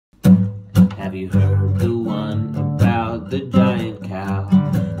Have you heard the one about the giant cow?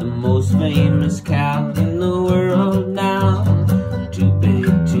 The most famous cow in the world now. Too big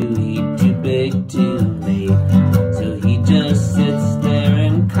to eat, too big to mate. So he just sits there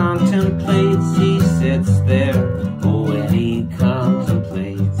and contemplates. He sits there, oh, and he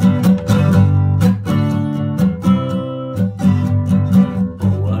contemplates.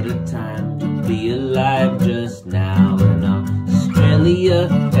 Oh, what a time to be alive just now in Australia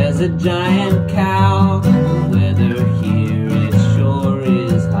as a giant cow. The weather here, it sure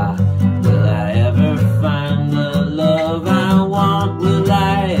is hot. Will I ever find the love I want? Will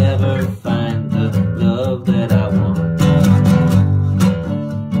I ever find the love that I want?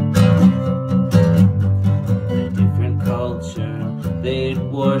 In a different culture, they'd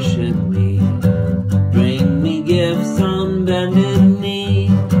worship me, bring me gifts on bended knee.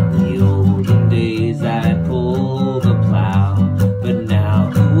 In the olden days, I'd pull the plough, but now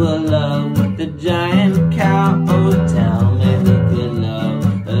who will love the giant cow? Oh, tell me who could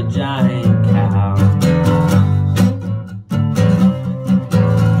love a giant cow?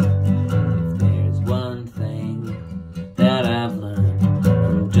 If there's one thing that I've learned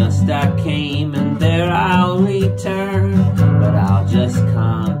from just I came and there I'll return, but I'll just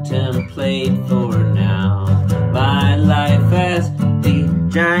contemplate for